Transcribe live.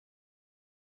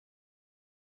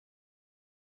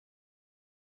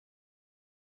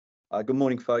Good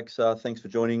morning, folks. Thanks for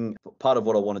joining. Part of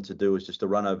what I wanted to do is just to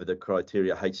run over the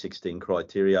criteria, H16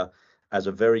 criteria, as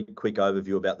a very quick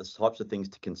overview about the types of things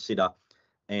to consider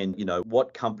and,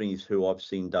 what companies who I've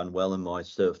seen done well in my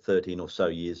 13 or so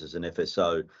years as an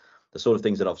FSO, the sort of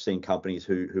things that I've seen companies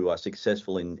who are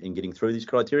successful in getting through these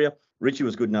criteria. Richie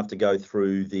was good enough to go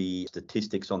through the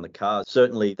statistics on the cars.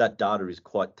 Certainly that data is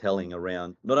quite telling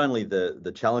around not only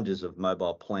the challenges of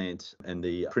mobile plants and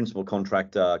the principal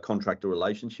contractor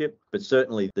relationship, but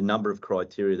certainly the number of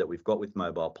criteria that we've got with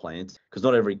mobile plants, because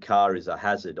not every car is a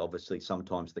hazard. Obviously,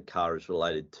 sometimes the car is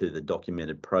related to the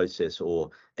documented process or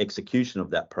execution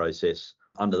of that process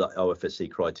under the OFSC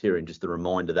criteria. And just a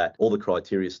reminder that all the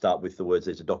criteria start with the words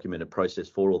 "there's a documented process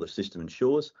for," or the system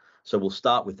ensures. So we'll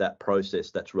start with that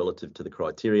process that's relative to the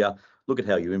criteria, look at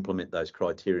how you implement those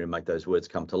criteria and make those words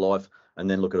come to life, and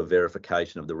then look at a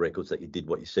verification of the records that you did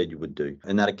what you said you would do.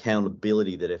 And that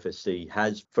accountability that FSC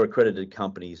has for accredited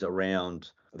companies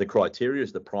around the criteria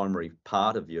is the primary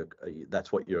part of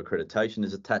that's what your accreditation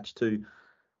is attached to.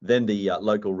 Then the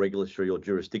local regulatory or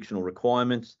jurisdictional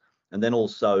requirements. And then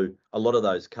also a lot of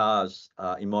those cars,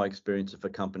 in my experience, are for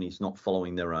companies not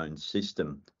following their own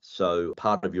system. So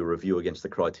part of your review against the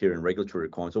criteria and regulatory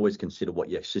requirements, always consider what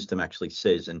your system actually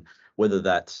says and whether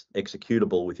that's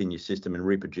executable within your system and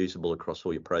reproducible across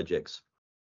all your projects.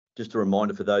 Just a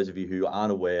reminder for those of you who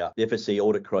aren't aware, the FSC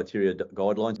audit criteria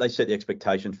guidelines, they set the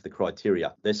expectation for the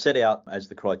criteria. They're set out as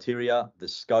the criteria, the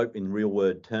scope in real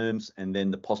word terms, and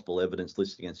then the possible evidence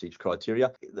listed against each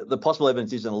criteria. The possible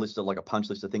evidence isn't a list of like a punch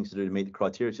list of things to do to meet the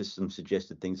criteria. It's just some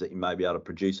suggested things that you may be able to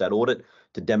produce at audit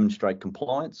to demonstrate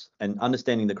compliance. And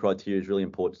understanding the criteria is really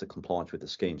important to compliance with the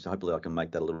scheme. So hopefully I can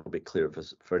make that a little bit clearer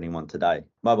for anyone today.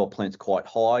 Mobile plant's quite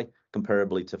high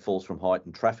comparably to falls from height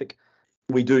and traffic.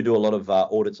 We do a lot of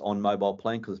audits on mobile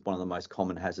plant because it's one of the most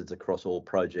common hazards across all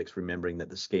projects, remembering that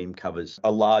the scheme covers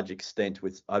a large extent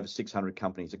with over 600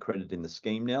 companies accredited in the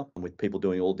scheme now, and with people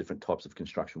doing all different types of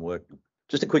construction work.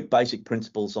 Just a quick basic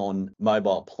principles on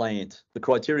mobile plant. The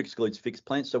criteria excludes fixed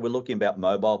plant, so we're looking about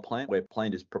mobile plant where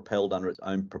plant is propelled under its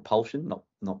own propulsion,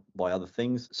 not by other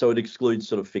things. So it excludes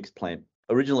sort of fixed plant.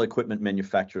 Original equipment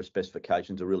manufacturer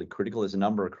specifications are really critical. There's a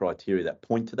number of criteria that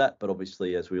point to that, but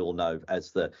obviously, as we all know,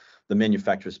 as the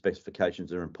manufacturer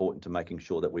specifications are important to making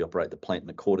sure that we operate the plant in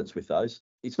accordance with those.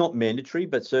 It's not mandatory,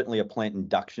 but certainly a plant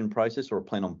induction process or a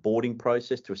plant onboarding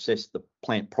process to assess the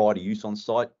plant prior to use on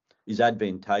site is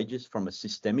advantageous from a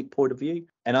systemic point of view.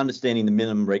 And understanding the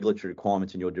minimum regulatory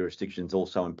requirements in your jurisdiction is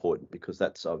also important because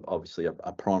that's obviously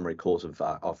a primary cause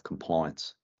of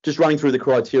compliance. Just running through the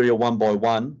criteria one by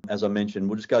one, as I mentioned,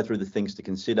 we'll just go through the things to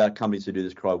consider. Companies who do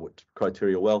this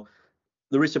criteria well.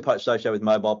 The risks associated with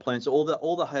mobile plants, all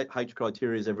the H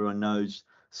criteria, as everyone knows,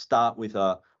 start with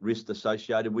a risk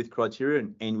associated with criteria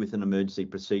and end with an emergency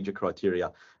procedure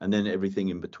criteria, and then everything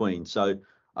in between. So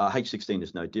H16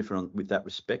 is no different with that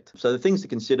respect. So the things to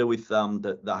consider with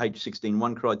the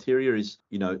H16.1 criteria is,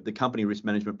 the company risk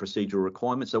management procedural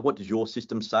requirements. So what does your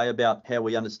system say about how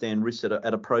we understand risks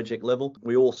at a project level?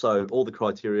 We also, all the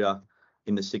criteria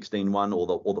in the 16.1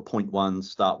 or the point one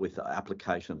start with the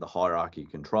application of the hierarchy of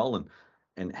control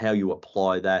and how you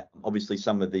apply that. Obviously,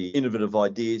 some of the innovative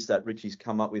ideas that Richie's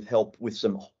come up with help with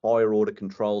some higher order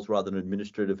controls rather than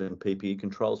administrative and PPE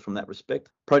controls from that respect.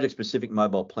 Project-specific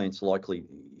mobile plants likely,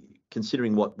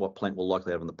 considering what plant will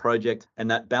likely have on the project,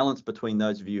 and that balance between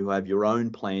those of you who have your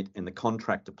own plant and the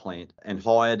contractor plant and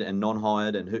hired and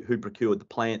non-hired and who procured the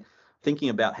plant, thinking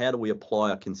about how do we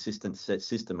apply a consistent set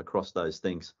system across those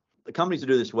things. The companies who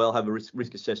do this well have a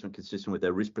risk assessment consistent with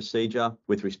their risk procedure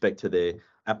with respect to their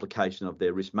application of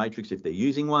their risk matrix if they're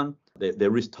using one.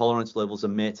 Their risk tolerance levels are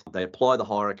met. They apply the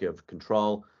hierarchy of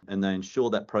control and they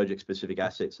ensure that project-specific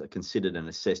assets are considered and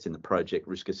assessed in the project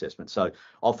risk assessment. So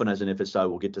often as an FSO,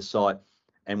 we'll get to site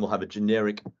and we'll have a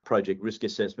generic project risk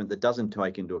assessment that doesn't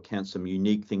take into account some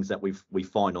unique things that we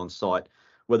find on site,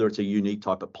 whether it's a unique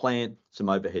type of plant, some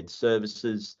overhead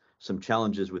services, some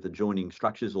challenges with adjoining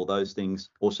structures or those things,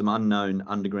 or some unknown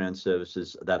underground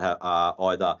services that are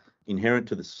either inherent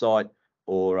to the site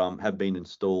or have been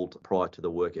installed prior to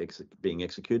the work being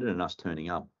executed and us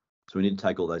turning up. So we need to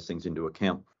take all those things into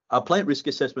account. Plant risk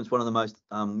assessment is one of the most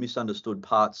misunderstood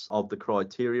parts of the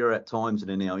criteria at times, and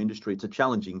in our industry, it's a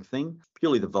challenging thing,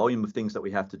 purely the volume of things that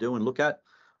we have to do and look at.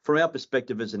 From our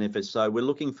perspective as an FSO, we're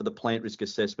looking for the plant risk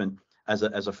assessment as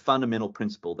a fundamental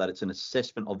principle, that it's an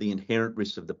assessment of the inherent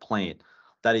risks of the plant.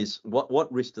 That is,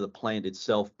 what risk do the plant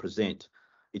itself present?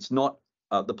 It's not,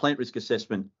 the plant risk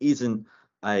assessment isn't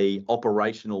a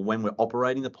operational, when we're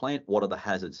operating the plant, what are the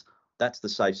hazards? That's the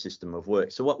safe system of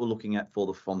work. So what we're looking at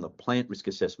from the plant risk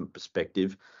assessment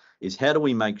perspective is how do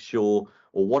we make sure,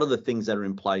 or what are the things that are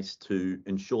in place to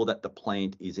ensure that the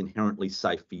plant is inherently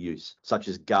safe for use, such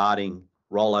as guarding,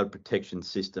 rollover protection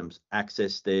systems,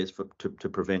 access stairs to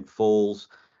prevent falls,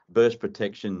 burst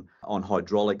protection on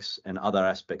hydraulics and other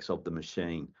aspects of the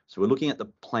machine. So we're looking at the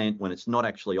plant when it's not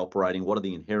actually operating. What are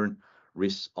the inherent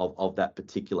risks of that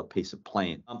particular piece of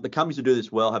plant? The companies who do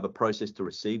this well have a process to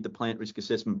receive the plant risk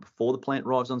assessment before the plant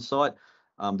arrives on site.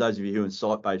 Those of you who are in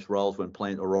site-based roles, when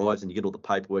plant arrives and you get all the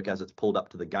paperwork as it's pulled up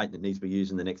to the gate that needs to be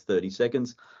used in the next 30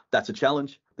 seconds, that's a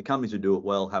challenge. The companies who do it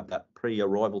well have that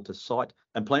pre-arrival to site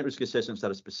and plant risk assessments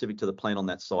that are specific to the plant on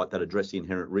that site that address the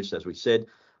inherent risks, as we said.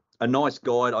 A nice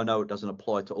guide, I know it doesn't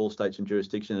apply to all states and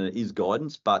jurisdictions and it is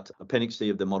guidance, but Appendix C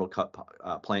of the Model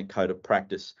Plant Code of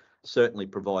Practice certainly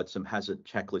provides some hazard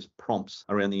checklist prompts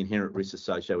around the inherent risks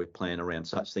associated with plant around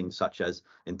such things such as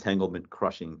entanglement,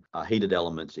 crushing, heated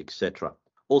elements, etc.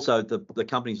 Also, the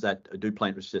companies that do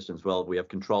plant risk assessments well, we have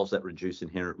controls that reduce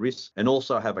inherent risks and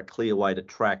also have a clear way to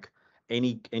track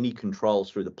any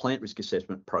controls through the plant risk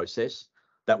assessment process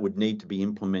that would need to be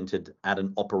implemented at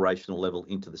an operational level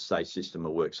into the safe system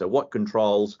of work. So what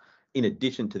controls, in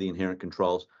addition to the inherent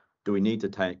controls, do we need to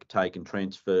take and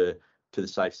transfer to the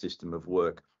safe system of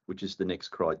work, which is the next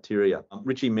criteria.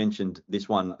 Richie mentioned this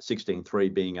one,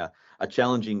 16.3, being a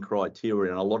challenging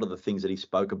criteria, and a lot of the things that he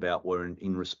spoke about were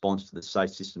in response to the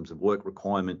safe systems of work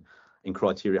requirement in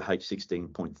criteria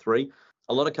H16.3.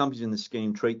 A lot of companies in the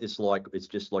scheme treat this like it's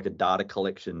just like a data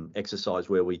collection exercise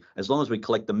where as long as we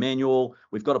collect the manual,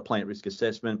 we've got a plant risk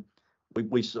assessment,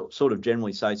 we sort of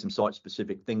generally say some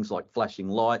site-specific things like flashing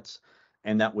lights,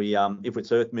 and that we, if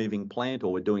it's earth-moving plant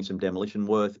or we're doing some demolition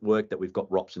work, that we've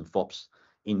got ROPS and FOPS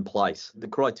in place. The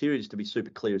criteria is to be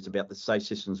super clear. It's about the safe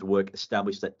systems of work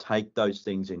established that take those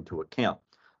things into account.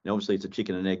 Now, obviously, it's a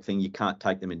chicken and egg thing. You can't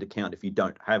take them into account if you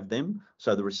don't have them.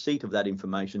 So the receipt of that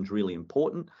information is really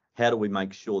important. How do we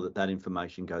make sure that that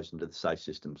information goes into the safe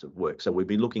systems of work? So we'd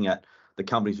be looking at the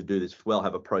companies who do this well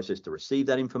have a process to receive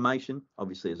that information,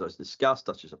 obviously, as I discussed,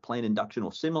 such as a plant induction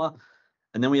or similar.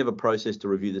 And then we have a process to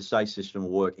review the safe system of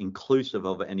work inclusive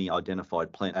of any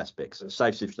identified plant aspects. A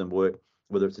safe system of work,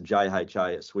 whether it's a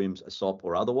JHA, a SWIMS, a SOP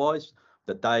or otherwise,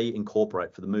 that they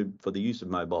incorporate for the use of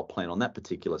mobile plant on that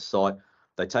particular site.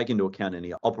 They take into account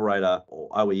any operator or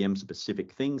OEM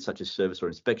specific things such as service or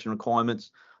inspection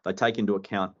requirements. They take into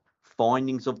account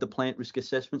findings of the plant risk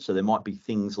assessment. So there might be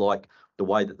things like the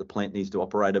way that the plant needs to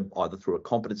operate either through a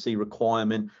competency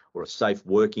requirement or a safe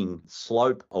working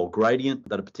slope or gradient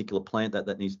that a particular plant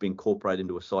that needs to be incorporated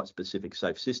into a site-specific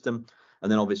safe system.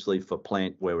 And then obviously for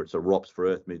plant where it's a ROPS for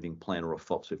earth moving plant or a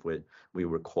FOPS if we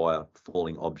require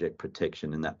falling object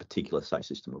protection in that particular safe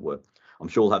system of work. I'm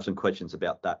sure we'll have some questions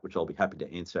about that, which I'll be happy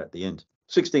to answer at the end.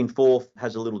 16.4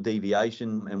 has a little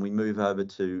deviation and we move over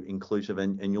to inclusive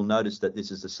and you'll notice that this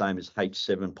is the same as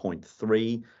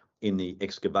H7.3 in the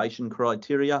excavation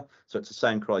criteria. So it's the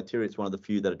same criteria. It's one of the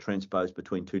few that are transposed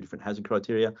between two different hazard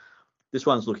criteria. This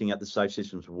one's looking at the safe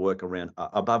systems of work around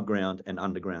above ground and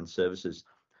underground services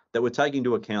that we're taking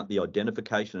into account the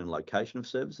identification and location of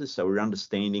services. So we're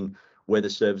understanding where the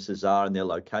services are and their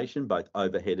location, both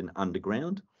overhead and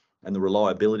underground, and the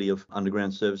reliability of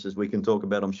underground services we can talk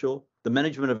about, I'm sure. The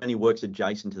management of any works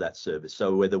adjacent to that service.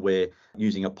 So whether we're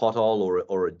using a pothole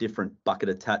or a different bucket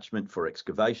attachment for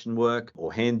excavation work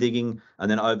or hand digging,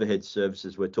 and then overhead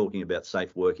services, we're talking about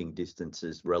safe working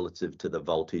distances relative to the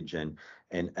voltage and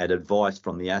advice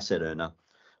from the asset owner,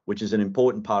 which is an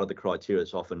important part of the criteria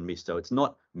that's often missed. So it's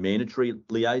not mandatory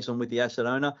liaison with the asset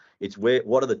owner. It's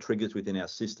what are the triggers within our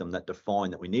system that define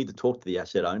that we need to talk to the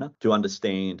asset owner to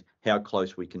understand how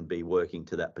close we can be working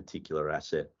to that particular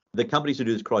asset. The companies who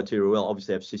do this criteria well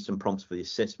obviously have system prompts for the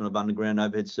assessment of underground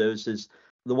overhead services.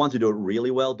 The ones who do it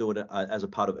really well do it as a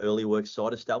part of early work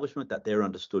site establishment, that they're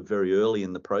understood very early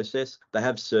in the process. They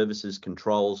have services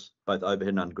controls, both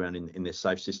overhead and underground in their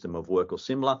safe system of work or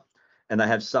similar. And they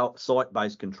have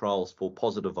site-based controls for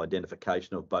positive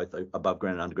identification of both above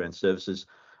ground and underground services,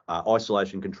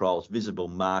 isolation controls, visible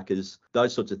markers,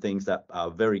 those sorts of things that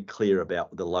are very clear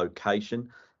about the location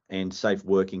and safe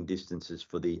working distances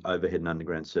for the overhead and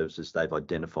underground services they've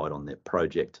identified on their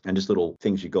project. And just little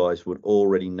things you guys would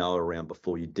already know around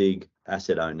before you dig,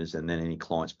 asset owners, and then any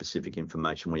client-specific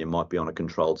information where you might be on a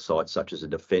controlled site, such as a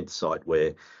defence site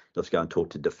where let's go and talk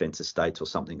to defence estates or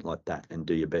something like that and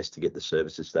do your best to get the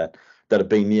services that have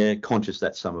been there, conscious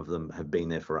that some of them have been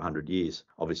there for 100 years.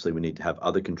 Obviously, we need to have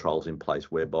other controls in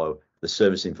place whereby the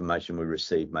service information we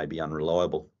receive may be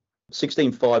unreliable.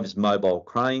 16.5 is mobile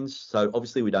cranes. So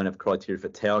obviously we don't have criteria for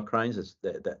tower cranes,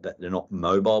 that they're not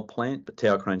mobile plant, but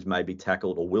tower cranes may be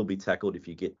tackled or will be tackled if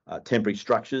you get temporary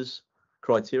structures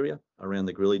criteria around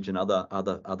the grillage and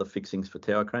other fixings for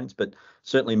tower cranes, but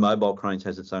certainly mobile cranes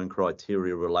has its own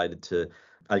criteria related to,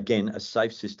 again, a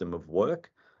safe system of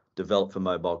work developed for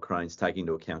mobile cranes, taking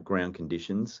into account ground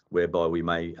conditions, whereby we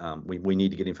may we need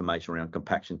to get information around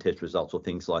compaction test results or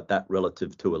things like that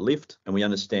relative to a lift, and we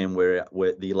understand where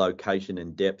the location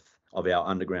and depth of our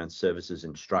underground services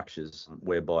and structures,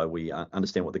 whereby we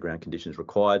understand what the ground conditions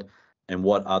required and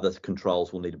what other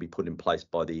controls will need to be put in place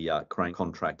by the crane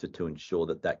contractor to ensure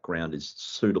that that ground is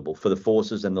suitable for the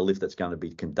forces and the lift that's going to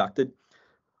be conducted.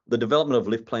 The development of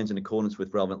lift plans in accordance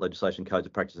with relevant legislation, codes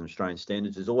of practice and Australian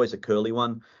standards is always a curly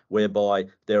one, whereby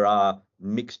there are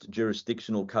mixed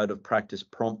jurisdictional code of practice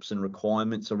prompts and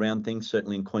requirements around things.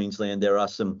 Certainly in Queensland, there are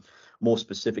some more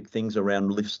specific things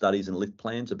around lift studies and lift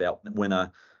plans about when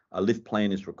a lift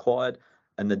plan is required,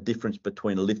 and the difference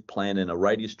between a lift plan and a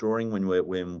radius drawing when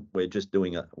we're just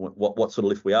doing what sort of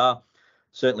lift we are.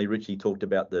 Certainly, Richie talked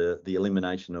about the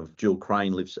elimination of dual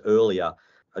crane lifts earlier.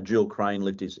 A dual crane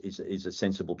lift is a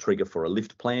sensible trigger for a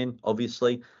lift plan,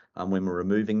 obviously, when we're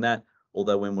removing that.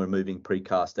 Although when we're moving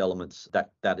precast elements,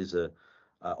 that is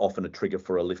often a trigger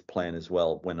for a lift plan as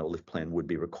well, when a lift plan would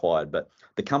be required. But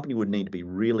the company would need to be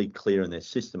really clear in their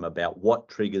system about what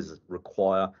triggers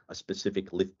require a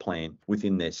specific lift plan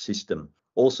within their system.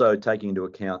 Also taking into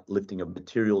account lifting of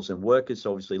materials and workers,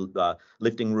 so obviously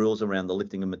lifting rules around the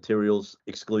lifting of materials,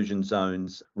 exclusion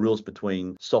zones, rules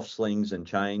between soft slings and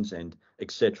chains and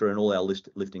etc., and all our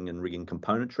lifting and rigging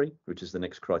componentry, which is the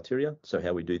next criteria, so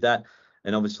how we do that.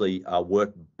 And obviously our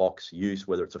work box use,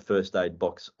 whether it's a first aid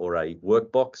box or a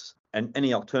work box, and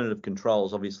any alternative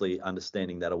controls, obviously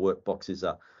understanding that a work box is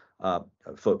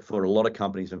for a lot of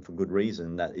companies and for good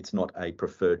reason, that it's not a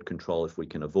preferred control if we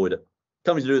can avoid it.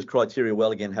 Companies who do this criteria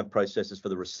well, again, have processes for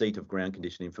the receipt of ground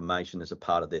condition information as a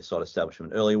part of their site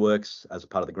establishment early works, as a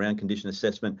part of the ground condition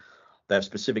assessment. They have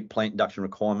specific plant induction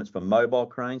requirements for mobile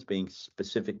cranes, being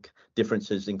specific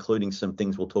differences, including some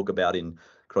things we'll talk about in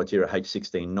criteria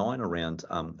H16.9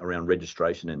 around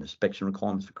registration and inspection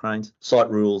requirements for cranes, site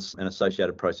rules and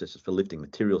associated processes for lifting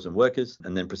materials and workers,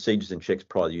 and then procedures and checks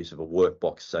prior to use of a work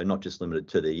box. So not just limited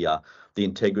to the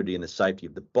integrity and the safety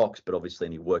of the box, but obviously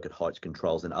any work at heights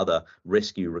controls and other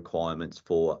rescue requirements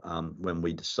for when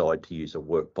we decide to use a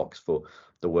work box for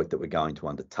the work that we're going to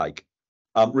undertake.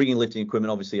 Rigging lifting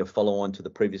equipment, obviously a follow-on to the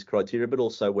previous criteria, but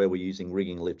also where we're using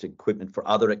rigging lifting equipment for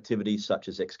other activities such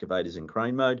as excavators in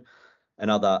crane mode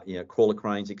and other crawler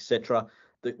cranes, etc.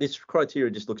 This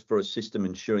criteria just looks for a system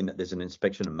ensuring that there's an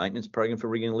inspection and maintenance program for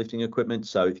rigging and lifting equipment.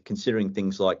 So considering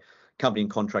things like company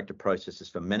and contractor processes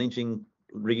for managing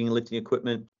rigging and lifting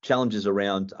equipment, challenges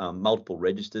around multiple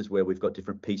registers where we've got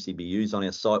different PCBUs on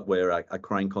our site, where a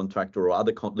crane contractor or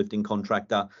other lifting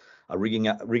contractor, a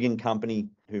rigging company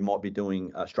who might be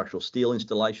doing a structural steel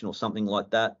installation or something like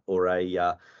that, or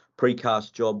a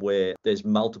precast job where there's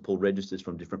multiple registers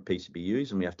from different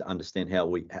PCBUs, and we have to understand how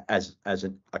we, as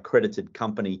an accredited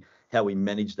company, how we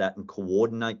manage that and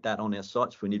coordinate that on our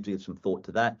sites. We need to give some thought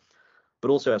to that. But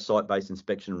also our site-based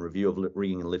inspection and review of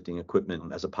rigging and lifting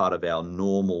equipment as a part of our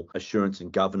normal assurance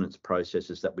and governance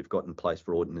processes that we've got in place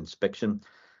for audit and inspection.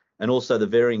 And also the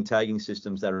varying tagging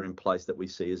systems that are in place that we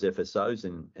see as FSOs,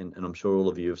 and I'm sure all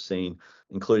of you have seen,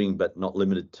 including but not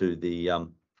limited to the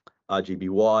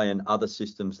RGBY and other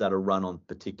systems that are run on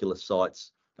particular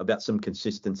sites, about some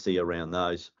consistency around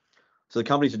those. So the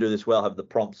companies who do this well have the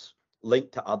prompts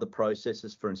linked to other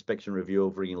processes for inspection review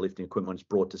of rigging and lifting equipment when it's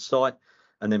brought to site,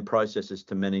 and then processes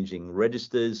to managing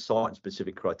registers,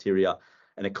 site-specific criteria,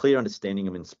 and a clear understanding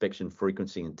of inspection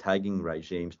frequency and tagging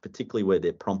regimes, particularly where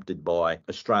they're prompted by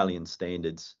Australian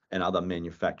standards and other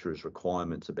manufacturers'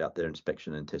 requirements about their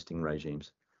inspection and testing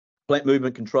regimes. Plant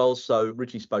movement controls. So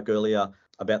Richie spoke earlier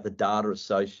about the data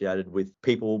associated with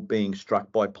people being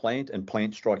struck by plant and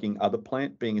plant striking other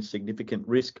plant being a significant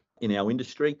risk in our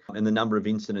industry, and the number of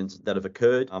incidents that have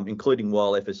occurred, including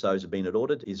while FSOs have been at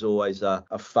audit, is always a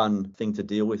fun thing to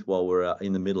deal with while we're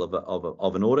in the middle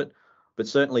of an audit. But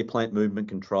certainly plant movement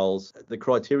controls, the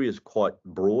criteria is quite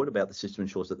broad about the system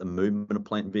ensures that the movement of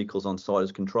plant and vehicles on site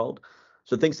is controlled.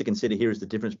 So things to consider here is the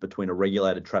difference between a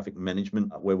regulated traffic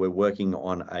management where we're working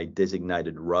on a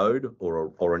designated road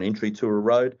or an entry to a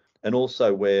road, and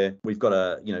also where we've got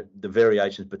the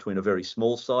variations between a very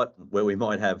small site where we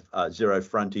might have zero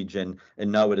frontage and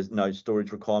no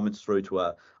storage requirements, through to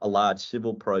a large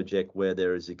civil project where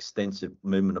there is extensive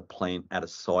movement of plant at a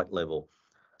site level.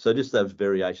 So just those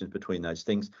variations between those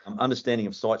things. Understanding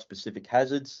of site-specific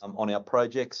hazards on our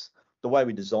projects, the way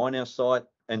we design our site,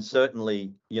 And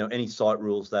certainly, any site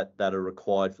rules that are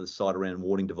required for the site around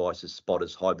warning devices,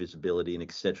 spotters, high visibility, and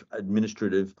etc.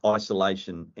 Administrative,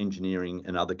 isolation, engineering,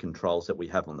 and other controls that we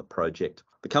have on the project.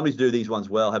 The companies do these ones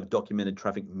well, have documented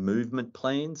traffic movement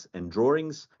plans and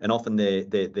drawings, and often they're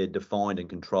defined and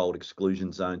controlled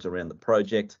exclusion zones around the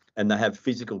project, and they have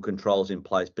physical controls in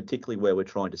place, particularly where we're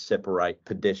trying to separate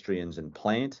pedestrians and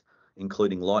plant,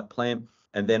 including light plant.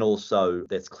 And then also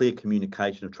there's clear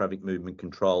communication of traffic movement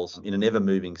controls in an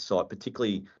ever-moving site,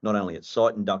 particularly not only at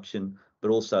site induction,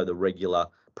 but also the regular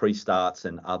pre-starts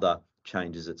and other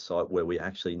changes at site where we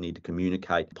actually need to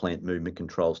communicate plant movement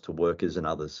controls to workers and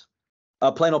others.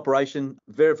 Plant operation,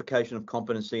 verification of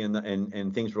competency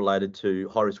and things related to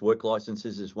high-risk work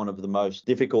licenses is one of the most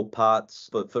difficult parts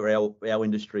for our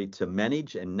industry to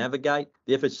manage and navigate.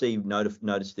 The FSC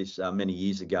noticed this many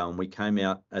years ago, and we came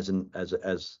out as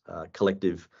a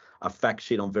collective a fact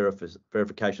sheet on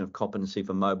verification of competency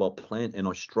for mobile plant. And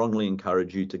I strongly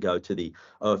encourage you to go to the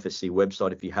OFSC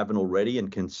website if you haven't already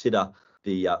and consider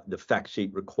the fact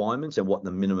sheet requirements and what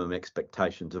the minimum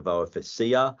expectations of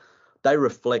OFSC are. They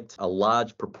reflect a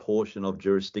large proportion of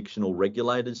jurisdictional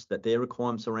regulators that their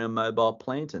requirements around mobile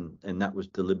plant, and that was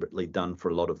deliberately done for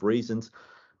a lot of reasons,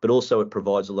 but also it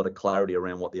provides a lot of clarity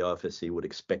around what the OFSC would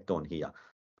expect on here.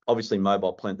 Obviously,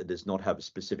 mobile plant that does not have a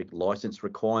specific license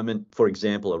requirement, for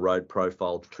example, a road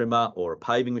profile trimmer or a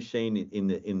paving machine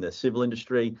in the civil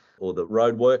industry or the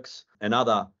roadworks, and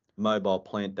other mobile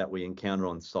plant that we encounter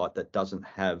on site that doesn't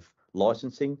have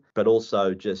licensing, but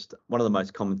also just one of the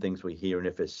most common things we hear in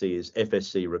FSC is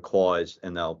FSC requires,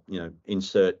 and they'll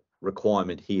insert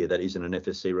requirement here that isn't an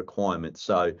FSC requirement.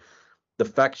 So the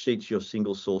fact sheet's your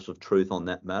single source of truth on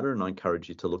that matter, and I encourage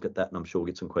you to look at that, and I'm sure we'll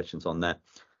get some questions on that.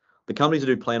 The companies that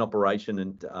do plant operation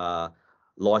and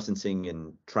licensing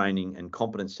and training and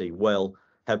competency well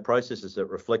have processes that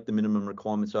reflect the minimum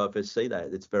requirements of OFSC.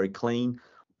 It's very clean.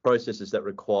 Processes that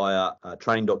require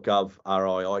training.gov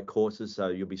RII courses, so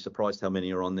you'll be surprised how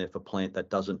many are on there for plant that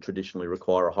doesn't traditionally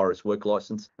require a high-risk work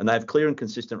license. And they have clear and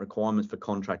consistent requirements for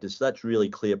contractors, so that's really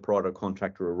clear prior to a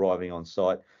contractor arriving on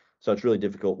site. So it's really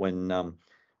difficult when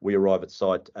we arrive at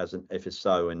site as an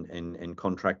FSO and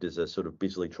contractors are sort of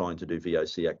busily trying to do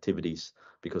VOC activities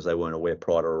because they weren't aware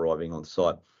prior to arriving on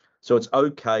site. So it's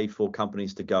okay for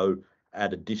companies to go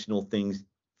add additional things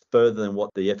further than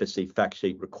what the FSC fact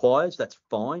sheet requires. That's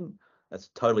fine. That's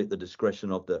totally at the discretion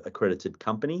of the accredited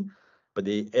company, but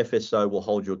the FSO will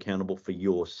hold you accountable for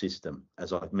your system,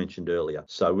 as I've mentioned earlier.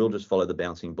 So we'll just follow the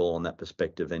bouncing ball on that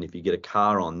perspective. And if you get a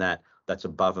car on that, that's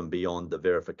above and beyond the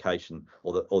verification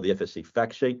or the FSC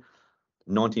fact sheet.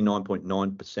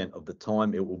 99.9% of the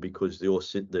time, it will be because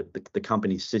the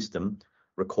company's system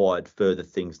required further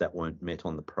things that weren't met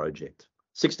on the project.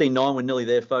 16.9, we're nearly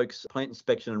there, folks. Plant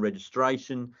inspection and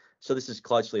registration. So this is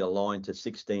closely aligned to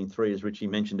 16.3, as Richie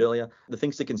mentioned earlier. The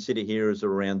things to consider here is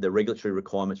around the regulatory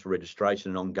requirements for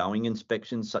registration and ongoing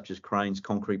inspections, such as cranes,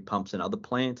 concrete pumps, and other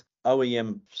plant.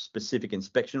 OEM-specific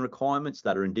inspection requirements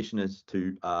that are indigenous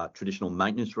to traditional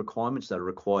maintenance requirements that are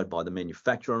required by the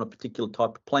manufacturer on a particular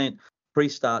type of plant.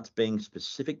 Pre-starts being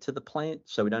specific to the plant,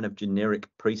 so we don't have generic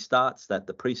pre-starts, that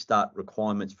the pre-start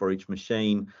requirements for each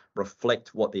machine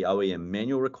reflect what the OEM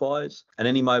manual requires, and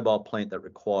any mobile plant that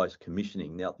requires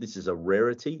commissioning. Now, this is a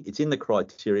rarity. It's in the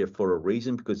criteria for a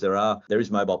reason, because there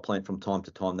is mobile plant from time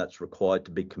to time that's required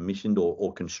to be commissioned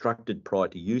or constructed prior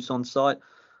to use on site.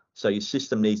 So your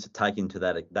system needs to take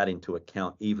that into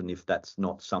account, even if that's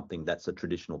not something that's a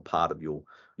traditional part of your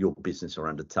business or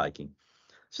undertaking.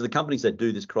 So the companies that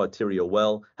do this criteria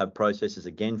well have processes,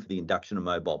 again, for the induction of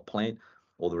mobile plant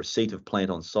or the receipt of plant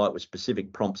on site with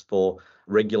specific prompts for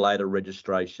regulator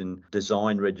registration,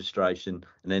 design registration,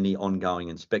 and any ongoing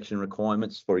inspection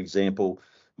requirements. For example,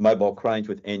 mobile cranes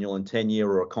with annual and 10-year,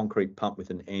 or a concrete pump with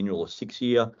an annual or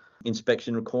 6-year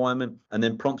inspection requirement, and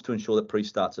then prompts to ensure that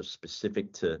pre-starts are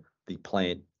specific to the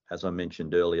plant, as I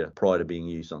mentioned earlier, prior to being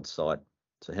used on site.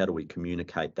 So how do we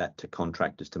communicate that to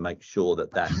contractors to make sure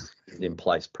that that is in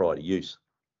place prior to use?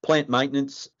 Plant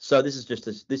maintenance. So this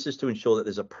is to ensure that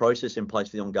there's a process in place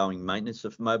for the ongoing maintenance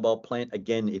of mobile plant.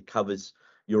 Again, it covers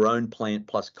your own plant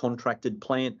plus contracted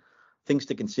plant. Things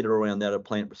to consider around that are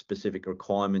plant-specific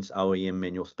requirements, OEM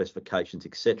manual specifications,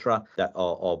 etc., that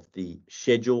are of the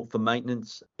schedule for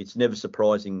maintenance. It's never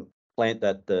surprising plant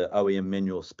that the OEM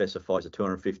manual specifies a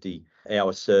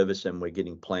 250-hour service, and we're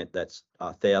getting plant that's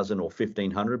 1,000 or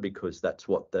 1,500 because that's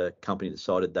what the company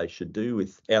decided they should do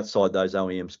with outside those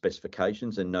OEM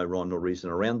specifications, and no rhyme nor reason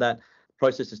around that.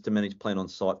 Processes to manage plant on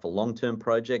site for long-term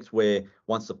projects where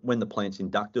when the plant's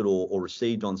inducted or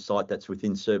received on site, that's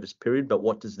within service period. But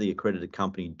what does the accredited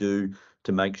company do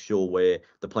to make sure where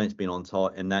the plant's been on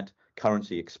site and that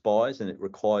currency expires and it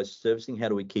requires servicing, how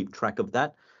do we keep track of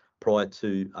that prior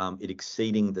to it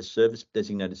exceeding the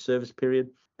designated service period?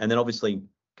 And then obviously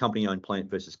company-owned plant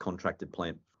versus contracted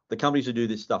plant. The companies who do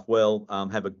this stuff well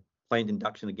have a plant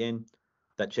induction again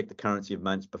that check the currency of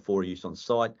maintenance before use on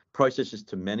site, processes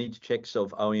to manage checks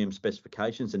of OEM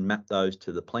specifications and map those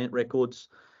to the plant records,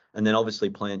 and then obviously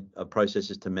plant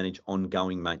processes to manage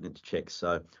ongoing maintenance checks.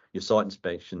 So your site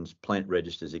inspections, plant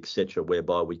registers, etc.,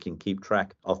 whereby we can keep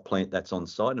track of plant that's on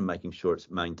site and making sure it's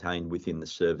maintained within the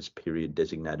service period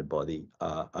designated by the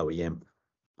OEM.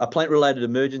 A plant-related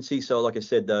emergency. So like I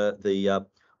said,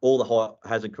 all the high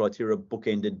hazard criteria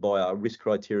bookended by a risk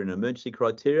criteria and emergency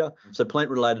criteria. So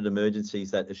plant-related emergencies,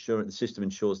 that the system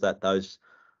ensures that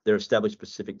they're established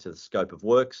specific to the scope of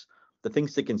works. The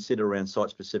things to consider around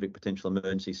site-specific potential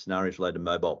emergency scenarios related to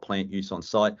mobile plant use on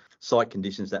site, site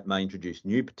conditions that may introduce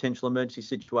new potential emergency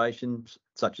situations,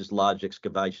 such as large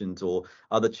excavations or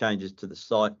other changes to the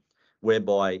site,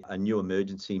 whereby a new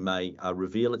emergency may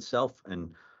reveal itself, and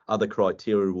other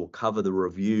criteria will cover the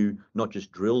review, not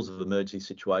just drills of emergency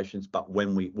situations, but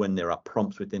when there are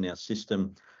prompts within our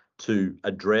system to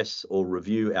address or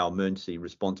review our emergency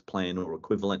response plan or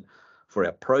equivalent for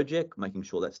our project, making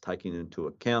sure that's taken into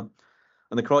account.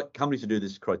 And the companies who do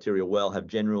this criteria well have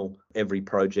general every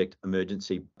project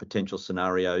emergency potential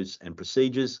scenarios and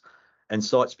procedures, and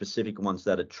site-specific ones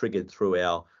that are triggered through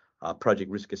our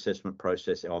project risk assessment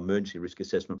process, our emergency risk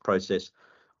assessment process,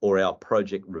 or our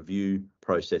project review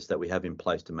process that we have in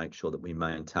place to make sure that we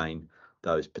maintain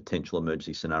those potential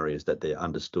emergency scenarios, that they're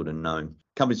understood and known.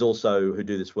 Companies also who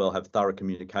do this well have thorough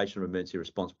communication of emergency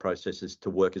response processes to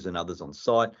workers and others on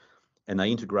site, and they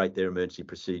integrate their emergency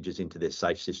procedures into their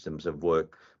safe systems of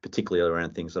work, particularly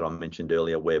around things that I mentioned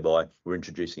earlier, whereby we're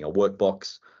introducing a work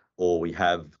box, or we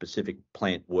have specific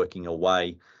plant working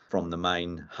away from the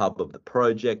main hub of the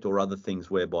project, or other things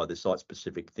whereby the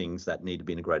site-specific things that need to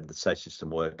be integrated to the safe system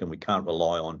work, and we can't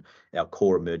rely on our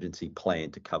core emergency plan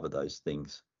to cover those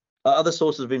things. Other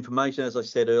sources of information, as I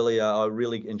said earlier, I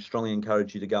really and strongly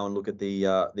encourage you to go and look at the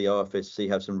OFSC,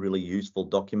 have some really useful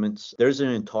documents. There is an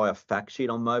entire fact sheet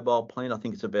on mobile plant. I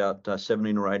think it's about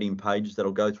 17 or 18 pages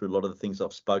that'll go through a lot of the things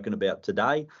I've spoken about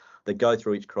today, that go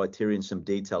through each criteria in some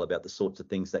detail about the sorts of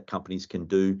things that companies can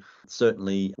do.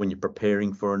 Certainly when you're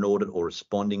preparing for an audit or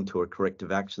responding to a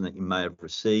corrective action that you may have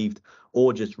received,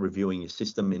 or just reviewing your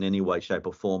system in any way, shape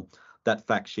or form, that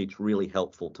fact sheet's really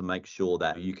helpful to make sure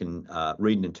that you can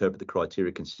read and interpret the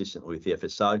criteria consistently with the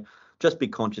FSO. Just be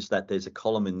conscious that there's a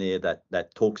column in there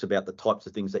that talks about the types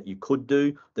of things that you could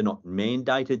do. They're not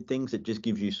mandated things. It just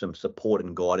gives you some support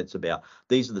and guidance about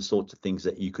these are the sorts of things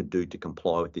that you could do to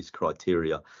comply with this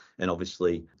criteria, and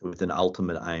obviously with an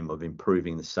ultimate aim of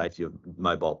improving the safety of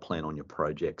mobile plant on your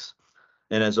projects.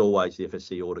 And as always, the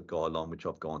FSC audit guideline, which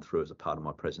I've gone through as a part of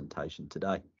my presentation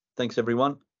today. Thanks,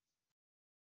 everyone.